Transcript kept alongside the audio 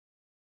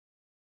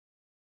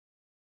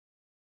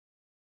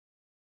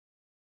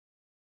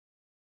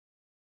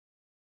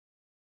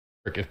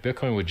If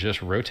Bitcoin would just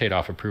rotate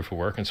off of proof of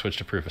work and switch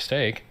to proof of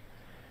stake,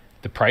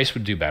 the price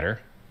would do better,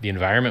 the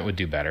environment would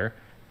do better,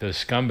 those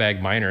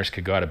scumbag miners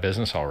could go out of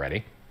business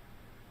already,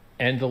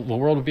 and the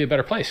world would be a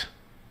better place.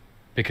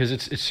 Because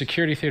it's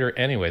security theater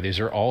anyway. These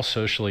are all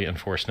socially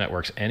enforced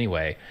networks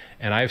anyway,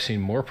 and I've seen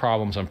more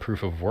problems on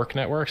proof of work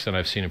networks than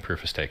I've seen in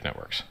proof of stake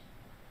networks.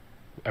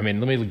 I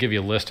mean, let me give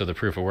you a list of the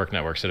proof of work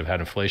networks that have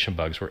had inflation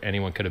bugs where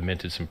anyone could have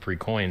minted some free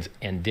coins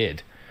and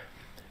did.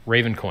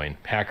 Ravencoin,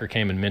 hacker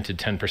came and minted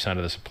 10%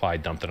 of the supply,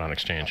 dumped it on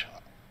exchange.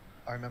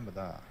 I remember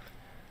that.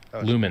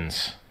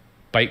 Lumens,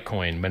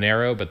 Bytecoin,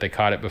 Monero, but they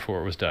caught it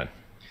before it was done.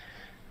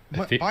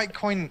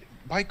 Bytecoin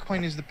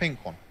is the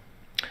pink one.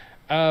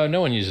 No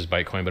one uses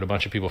Bytecoin, but a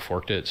bunch of people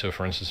forked it. So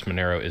for instance,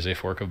 Monero is a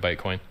fork of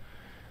Bytecoin.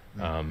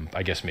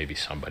 I guess maybe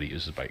somebody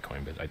uses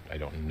Bytecoin, but I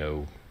don't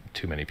know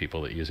too many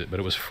people that use it.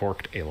 But it was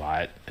forked a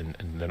lot, and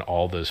then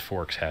all those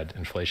forks had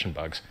inflation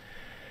bugs.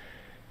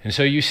 And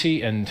so you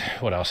see, and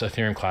what else?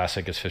 Ethereum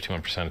Classic is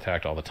 51%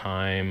 attacked all the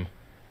time.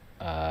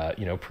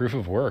 Proof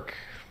of work,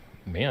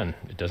 man,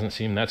 it doesn't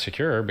seem that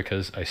secure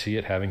because I see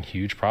it having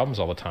huge problems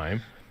all the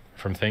time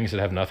from things that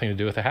have nothing to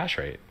do with the hash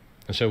rate.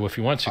 And so if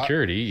you want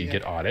security, you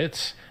get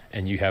audits,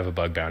 and you have a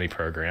bug bounty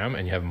program,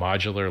 and you have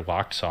modular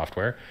locked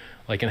software.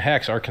 Like in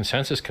Hex, our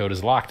consensus code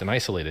is locked and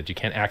isolated. You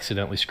can't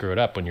accidentally screw it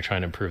up when you're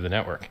trying to improve the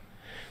network.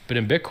 But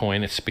in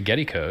Bitcoin, it's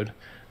spaghetti code.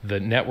 The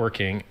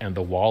networking and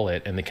the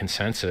wallet and the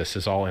consensus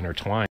is all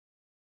intertwined.